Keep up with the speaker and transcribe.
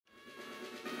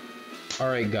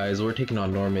Alright guys, we're taking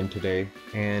on Norman today,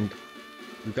 and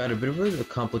we've got a bit of a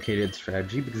complicated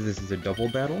strategy because this is a double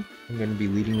battle. I'm going to be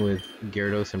leading with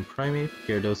Gyarados and Primeape,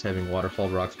 Gyarados having Waterfall,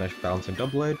 Rock Smash, Bounce, and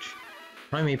Double Edge,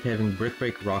 Primeape having Brick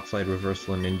Break, Rock Slide,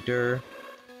 Reversal, and Endure.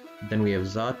 Then we have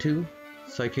Xatu,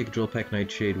 Psychic, Drill Peck,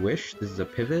 Nightshade, Wish, this is a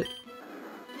pivot.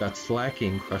 Got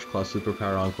Slacking, Crush Claw,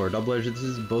 Superpower, Encore, Double Edge, this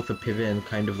is both a pivot and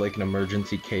kind of like an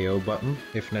emergency KO button,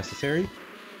 if necessary.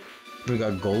 We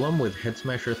got Golem with Head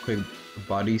Smash, Earthquake,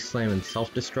 Body Slam, and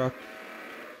Self-Destruct,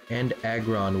 and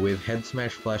Aggron with Head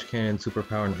Smash, Flash Cannon,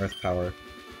 Superpower, and Earth Power.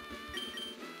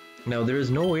 Now, there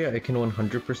is no way I can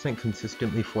 100%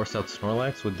 consistently force out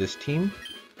Snorlax with this team,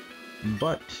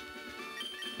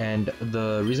 and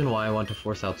the reason why I want to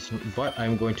force out, but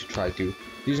I'm going to try to.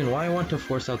 The reason why I want to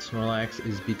force out Snorlax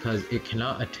is because it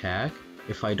cannot attack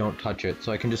if I don't touch it,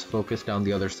 so I can just focus down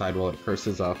the other side while it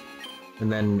curses up,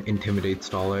 and then Intimidate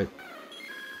stall it.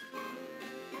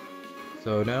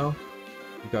 So now,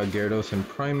 we've got Gyarados and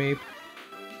Primeape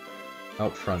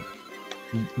out front.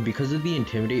 Because of the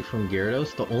Intimidate from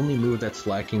Gyarados, the only move that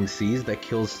Slacking sees that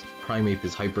kills Primeape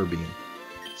is Hyper Beam.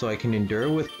 So I can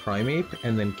Endure with Primeape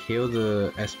and then KO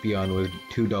the Espeon with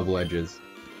 2 Double Edges.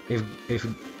 If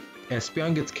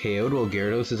Espeon gets KO'd while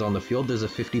Gyarados is on the field, there's a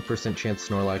 50% chance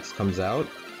Snorlax comes out,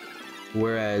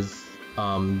 whereas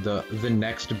the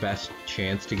next best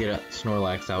chance to get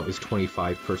Snorlax out is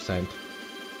 25%.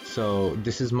 So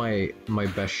this is my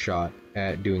best shot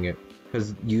at doing it,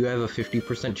 because you have a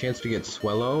 50% chance to get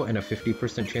Swellow and a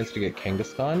 50% chance to get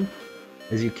Kangaskhan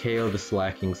as you KO the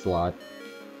Slacking slot,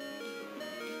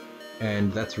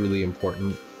 and that's really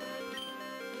important.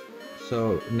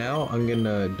 So now I'm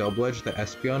gonna Double Edge the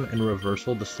Espeon and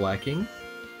Reversal the Slacking,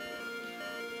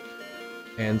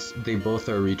 and they both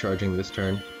are recharging this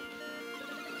turn.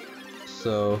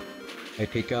 So I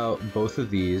take out both of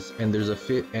these, and there's a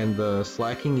fit, and the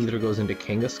Slacking either goes into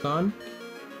Kangaskhan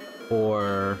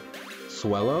or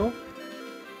Swellow,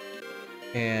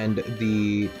 and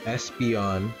the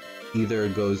Espeon either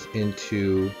goes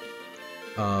into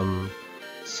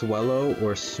Swellow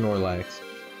or Snorlax.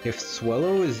 If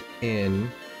Swellow is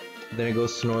in, then it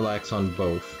goes Snorlax on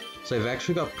both. So I've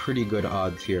actually got pretty good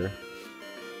odds here.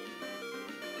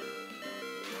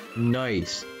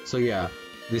 Nice. So yeah,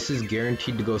 this is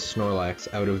guaranteed to go Snorlax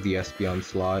out of the Espeon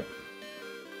slot.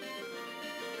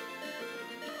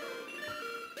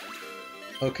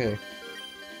 Okay.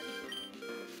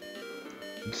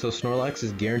 So Snorlax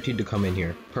is guaranteed to come in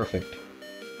here. Perfect.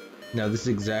 Now this is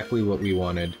exactly what we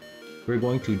wanted. We're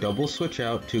going to double switch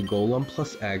out to Golem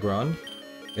plus Aggron,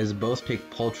 as both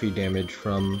take paltry damage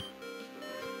from,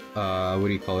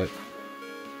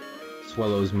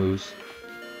 Swellow's moves.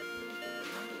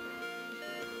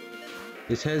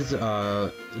 This has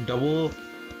Double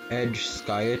Edge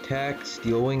Sky Attack,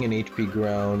 Steel Wing, and HP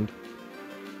Ground.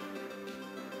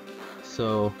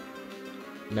 So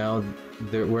now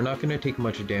we're not going to take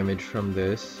much damage from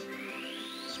this.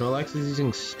 Snorlax is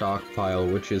using Stockpile,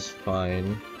 which is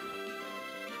fine.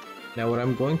 Now what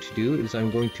I'm going to do is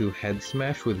I'm going to Head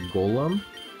Smash with Golem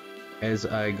as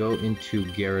I go into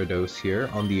Gyarados here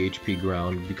on the HP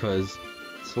Ground, because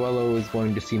Swellow is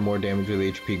going to see more damage with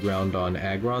HP Ground on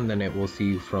Aggron than it will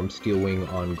see from Steel Wing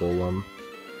on Golem.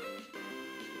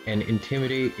 And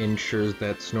Intimidate ensures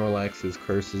that Snorlax's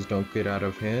curses don't get out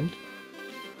of hand.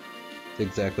 That's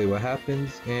exactly what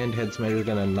happens, and Head Smash is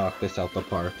gonna knock this out the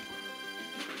park.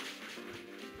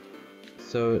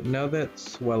 So now that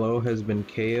Swellow has been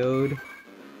KO'd,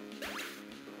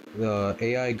 the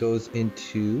AI goes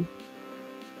into...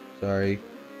 AI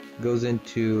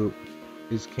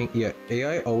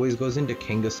always goes into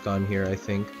Kangaskhan here, I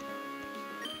think.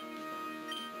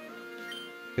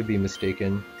 Could be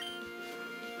mistaken.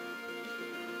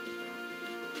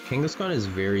 Kangaskhan is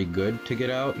very good to get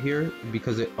out here,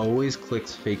 because it always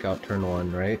clicks Fake Out turn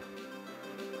 1, right?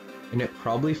 And it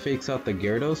probably fakes out the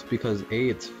Gyarados because A,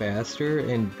 it's faster,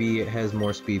 and B, it has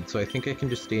more speed. So I think I can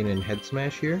just stay in Head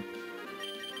Smash here,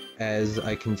 as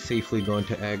I can safely go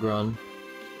into Aggron.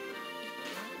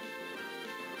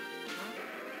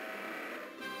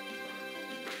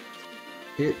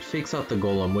 It fakes out the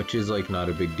Golem, which is like not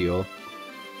a big deal.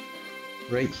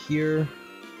 Right here,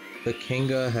 the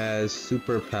Kanga has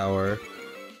Superpower,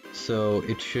 so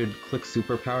it should click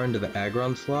Superpower into the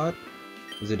Aggron slot,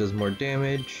 as it does more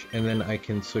damage, and then I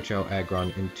can switch out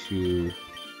Aggron into...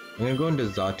 I'm gonna go into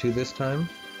Xatu this time,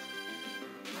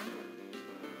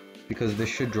 because this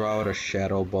should draw out a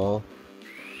Shadow Ball.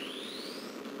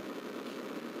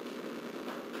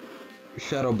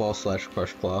 Shadow Ball /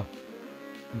 Crush Claw,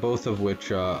 both of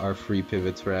which are free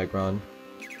pivots for Aggron.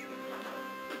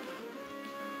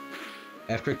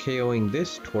 After KOing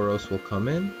this, Tauros will come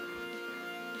in,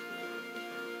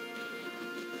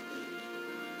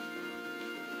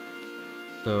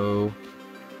 So,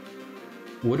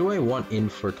 what do I want in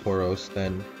for Tauros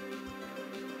then?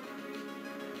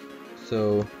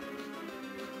 So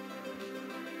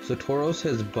Tauros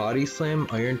has Body Slam,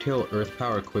 Iron Tail, Earth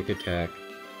Power, Quick Attack.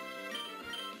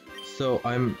 So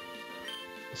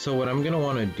what I'm gonna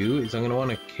want to do is I'm gonna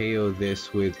want to KO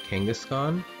this with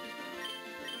Kangaskhan,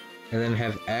 and then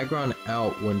have Aggron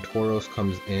out when Tauros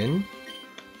comes in,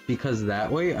 because that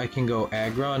way I can go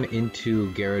Aggron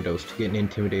into Gyarados to get an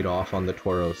Intimidate off on the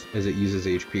Tauros as it uses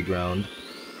HP Ground.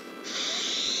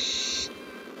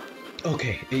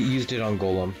 Okay, it used it on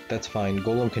Golem. That's fine.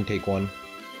 Golem can take one.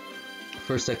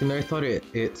 For a second there, I thought it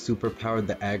superpowered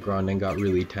the Aggron and got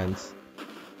really tense.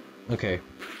 Okay.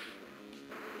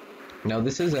 Now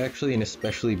this is actually an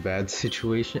especially bad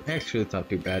situation. Actually, it's not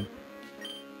too bad.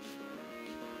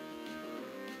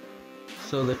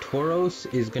 So the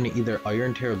Tauros is gonna either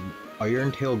Iron Tail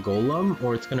Golem,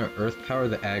 or it's gonna Earth Power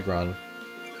the Aggron.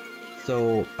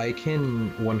 So I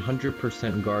can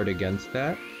 100% guard against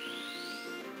that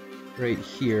right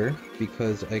here,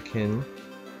 because I can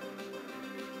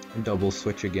double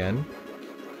switch again.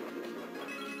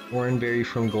 Oran Berry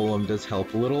from Golem does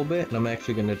help a little bit, and I'm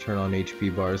actually going to turn on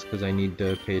HP bars because I need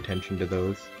to pay attention to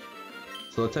those.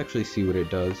 So let's actually see what it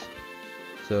does.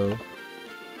 So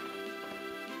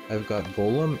I've got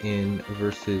Golem in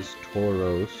versus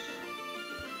Tauros.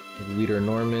 Leader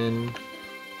Norman,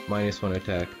 -1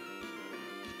 attack.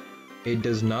 It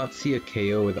does not see a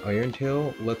KO with Iron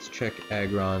Tail. Let's check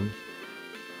Aggron.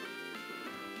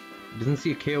 It doesn't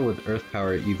see a KO with Earth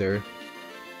Power either.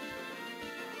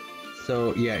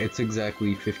 So yeah, it's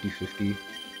exactly 50-50.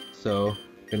 So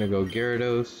I'm gonna go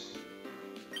Gyarados,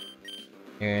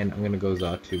 and I'm gonna go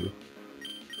Xatu.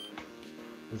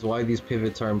 That's why these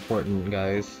pivots are important,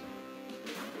 guys.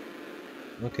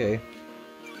 Okay.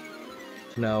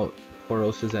 So now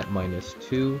Tauros is at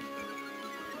 -2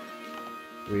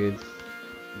 with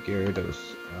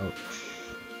Gyarados. Ouch.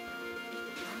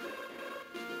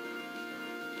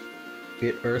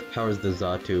 It Earth powers the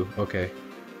Xatu. Okay.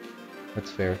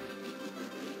 That's fair.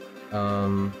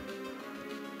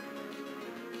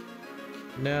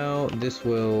 Now this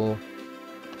will...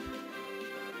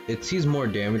 It sees more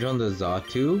damage on the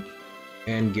Xatu,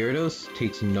 and Gyarados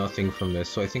takes nothing from this,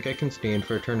 so I think I can stay in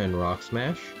for a turn and Rock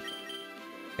Smash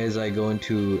as I go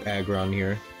into Aggron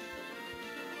here.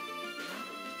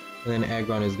 And then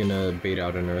Aggron is gonna bait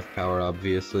out an Earth Power,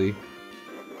 obviously.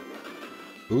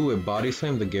 Ooh, it Body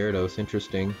Slammed the Gyarados,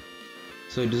 interesting.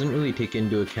 So it doesn't really take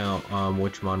into account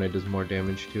which mana does more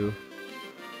damage to.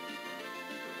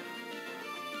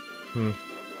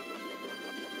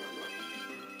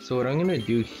 So what I'm gonna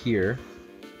do here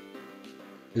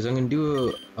is I'm gonna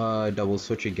do a double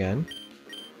switch again.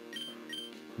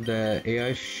 The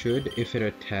AI should, if it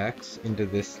attacks into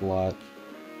this slot...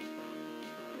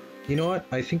 You know what?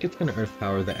 I think it's gonna Earth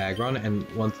Power the Aggron, and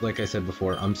once, like I said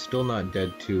before, I'm still not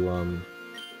dead to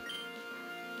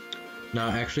No,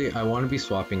 actually, I want to be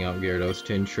swapping out Gyarados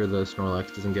to ensure the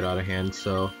Snorlax doesn't get out of hand,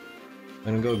 so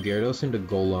I'm gonna go Gyarados into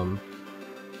Golem.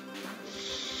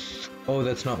 Oh,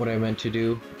 that's not what I meant to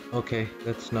do. Okay,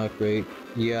 that's not great.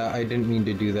 Yeah, I didn't mean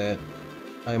to do that.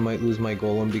 I might lose my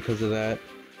Golem because of that.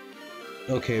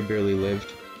 Okay, I barely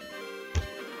lived.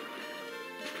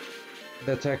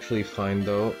 That's actually fine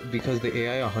though, because the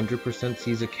AI 100%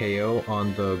 sees a KO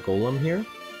on the Golem here.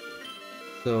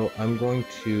 So I'm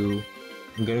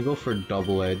gonna go for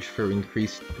Double Edge for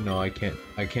increased... No, I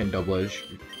can't Double Edge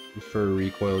for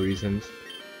recoil reasons.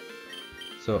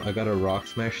 So I gotta Rock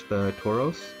Smash the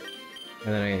Tauros,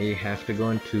 and then I have to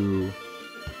go into...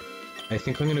 I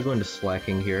think I'm gonna go into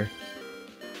Slacking here.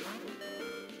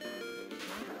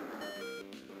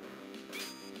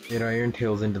 It Iron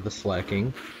Tails into the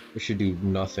Slacking. It should do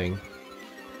nothing.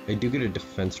 I do get a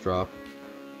defense drop.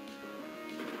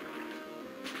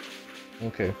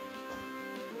 Okay.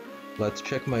 Let's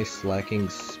check my Slacking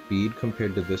speed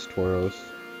compared to this Tauros.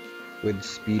 With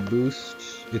speed boost,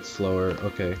 it's slower.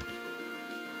 Okay.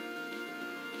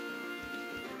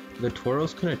 The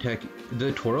Tauros can attack...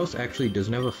 The Tauros actually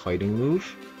doesn't have a fighting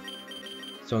move.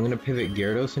 So I'm gonna pivot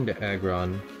Gyarados into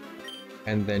Aggron,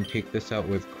 and then take this out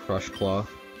with Crush Claw.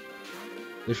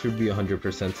 This should be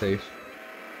 100% safe.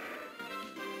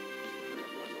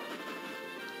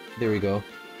 There we go.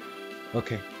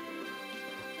 Okay.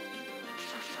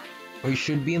 We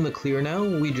should be in the clear now.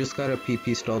 We just gotta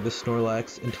PP stall the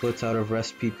Snorlax until it's out of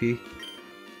rest PP.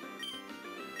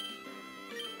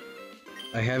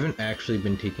 I haven't actually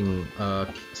been taking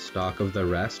stock of the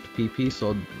rest PP, so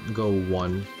I'll go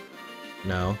 1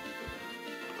 now.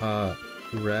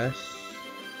 Rest...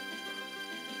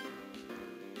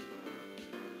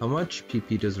 How much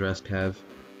PP does rest have?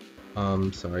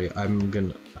 Sorry, I'm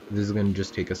gonna... This is gonna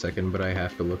just take a second, but I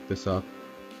have to look this up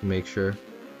to make sure.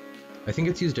 I think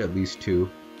it's used at least 2.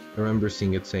 I remember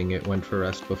seeing it saying it went for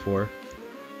rest before.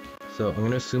 So I'm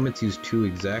gonna assume it's used 2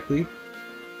 exactly.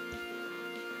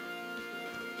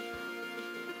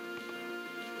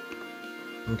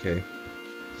 Okay,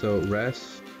 so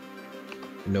rest,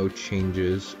 no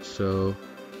changes, so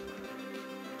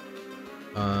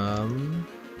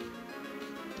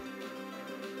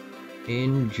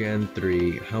in Gen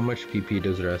 3, how much PP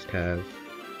does rest have?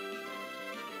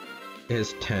 It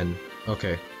has 10.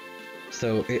 Okay,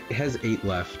 so it has 8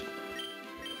 left.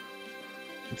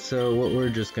 So what we're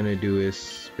just gonna do is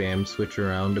spam switch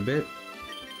around a bit.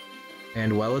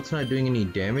 And while it's not doing any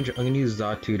damage, I'm gonna use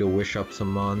Xatu to wish up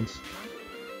some mons.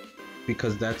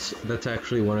 Because that's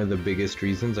actually one of the biggest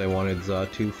reasons I wanted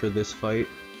Xatu for this fight.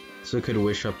 So it could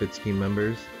wish up its team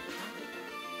members.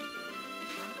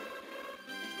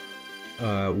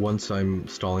 Once I'm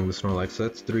stalling the Snorlax, so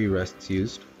that's 3 rests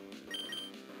used.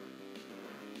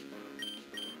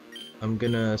 I'm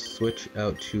gonna switch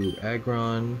out to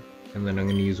Aggron, and then I'm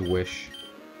gonna use Wish.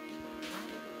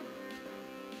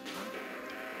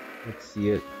 Let's see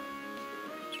it.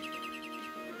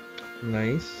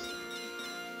 Nice.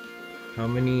 How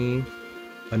many?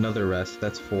 Another rest,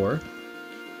 that's 4.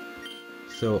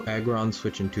 So Aggron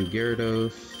switching to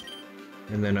Gyarados,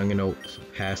 and then I'm gonna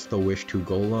pass the Wish to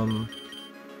Golem.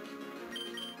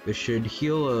 This should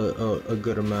heal a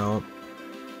good amount.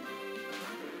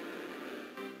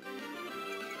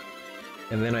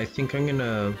 And then I think I'm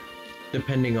gonna,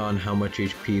 depending on how much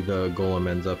HP the Golem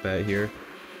ends up at here,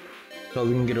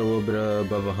 probably can get a little bit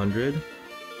above 100.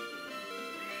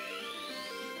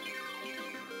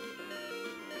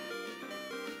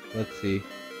 Let's see.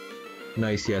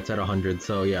 Nice, yeah, it's at 100.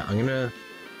 So yeah, I'm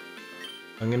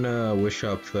gonna wish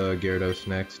up the Gyarados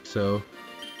next. So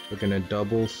we're gonna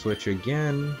double switch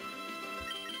again.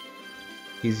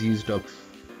 He's used up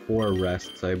 4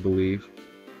 rests, I believe.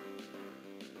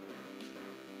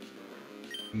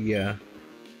 Yeah.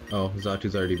 Oh,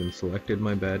 Xatu's already been selected,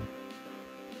 my bad.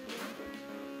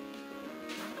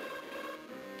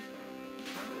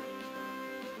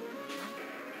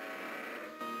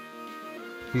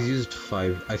 He's used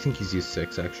 5. I think he's used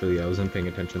 6 actually. I wasn't paying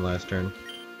attention last turn.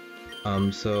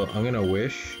 So I'm gonna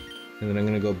wish, and then I'm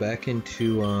gonna go back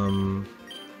into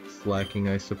slacking,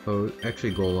 I suppose.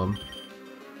 Actually, Golem.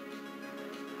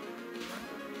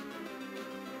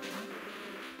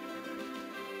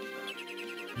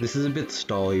 This is a bit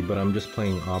stally, but I'm just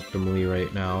playing optimally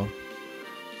right now.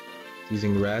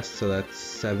 Using rest, so that's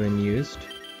 7 used.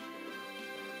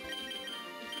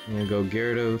 I'm gonna go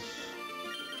Gyarados,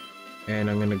 and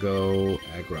I'm gonna go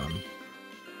Aggron.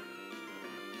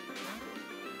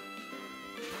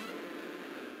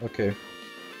 Okay.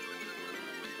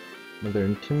 Another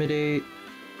Intimidate,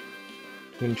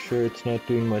 to ensure it's not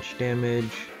doing much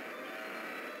damage.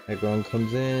 Aggron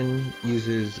comes in,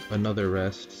 uses another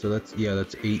rest, so that's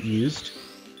 8 used.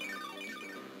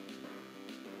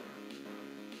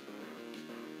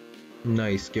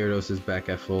 Nice, Gyarados is back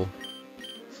at full.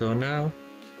 So now,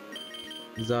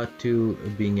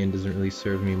 Xatu being in doesn't really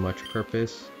serve me much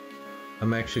purpose.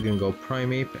 I'm actually gonna go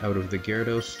Primeape out of the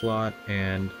Gyarados slot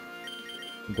and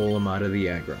Golem out of the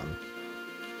Aggron.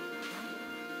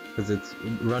 Because it's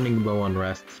running low on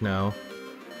rests now.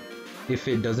 If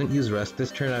it doesn't use rest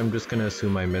this turn, I'm just gonna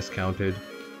assume I miscounted.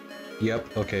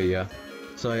 Yep, okay, yeah.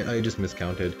 So I just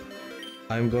miscounted.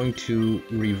 I'm going to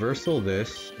reversal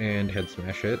this and head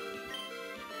smash it.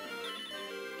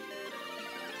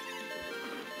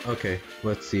 Okay,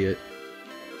 let's see it.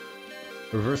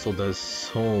 Reversal does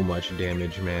so much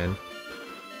damage, man.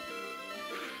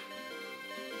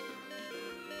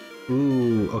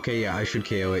 Ooh, okay, yeah, I should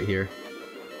KO it here.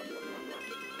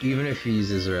 Even if he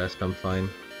uses rest, I'm fine.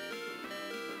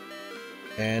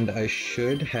 And I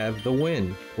should have the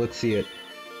win. Let's see it.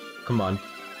 Come on.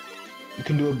 You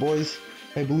can do it, boys.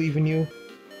 I believe in you.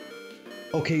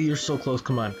 Okay, you're so close,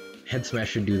 come on. Head smash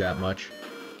should do that much.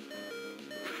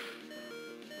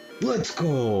 Let's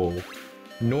go!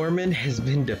 Norman has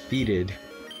been defeated.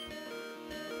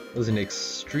 It was an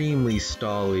extremely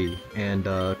stally and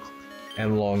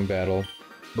long battle.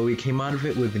 But we came out of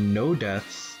it with no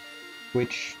deaths,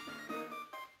 which...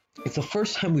 it's the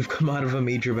first time we've come out of a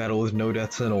major battle with no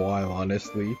deaths in a while,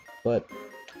 honestly. But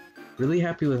really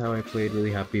happy with how I played,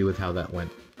 really happy with how that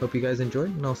went. Hope you guys enjoyed,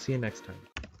 and I'll see you next time.